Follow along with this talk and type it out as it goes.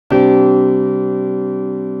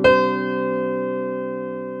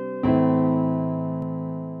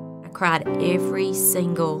cried every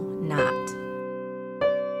single night.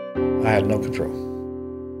 I had no control.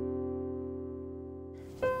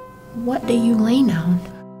 What do you lean on?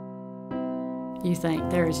 You think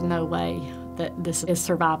there is no way that this is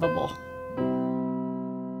survivable.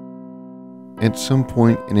 At some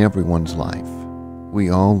point in everyone's life, we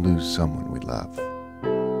all lose someone we love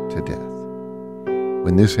to death.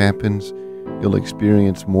 When this happens, you'll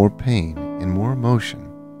experience more pain and more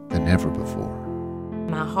emotion than ever before.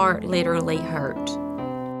 My heart literally hurt.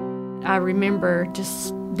 I remember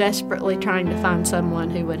just desperately trying to find someone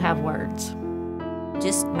who would have words.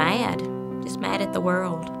 Just mad at the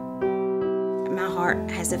world. My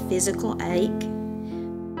heart has a physical ache.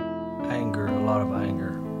 Anger, a lot of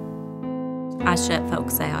anger. I shut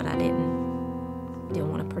folks out. I didn't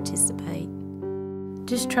want to participate.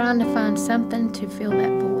 Just trying to find something to fill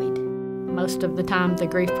that void. Most of the time, the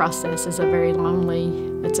grief process is a very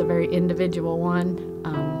lonely, it's a very individual one,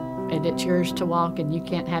 and it's yours to walk, and you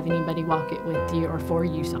can't have anybody walk it with you or for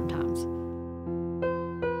you sometimes.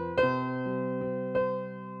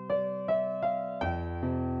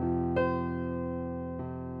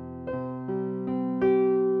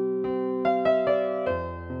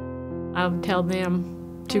 I would tell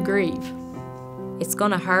them to grieve. It's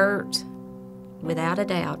gonna hurt. Without a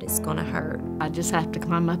doubt, it's gonna hurt. I just have to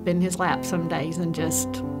climb up in his lap some days and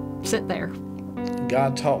just sit there.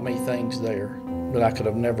 God taught me things there that I could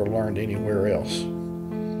have never learned anywhere else.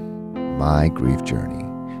 My Grief Journey.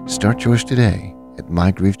 Start yours today at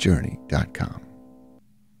mygriefjourney.com.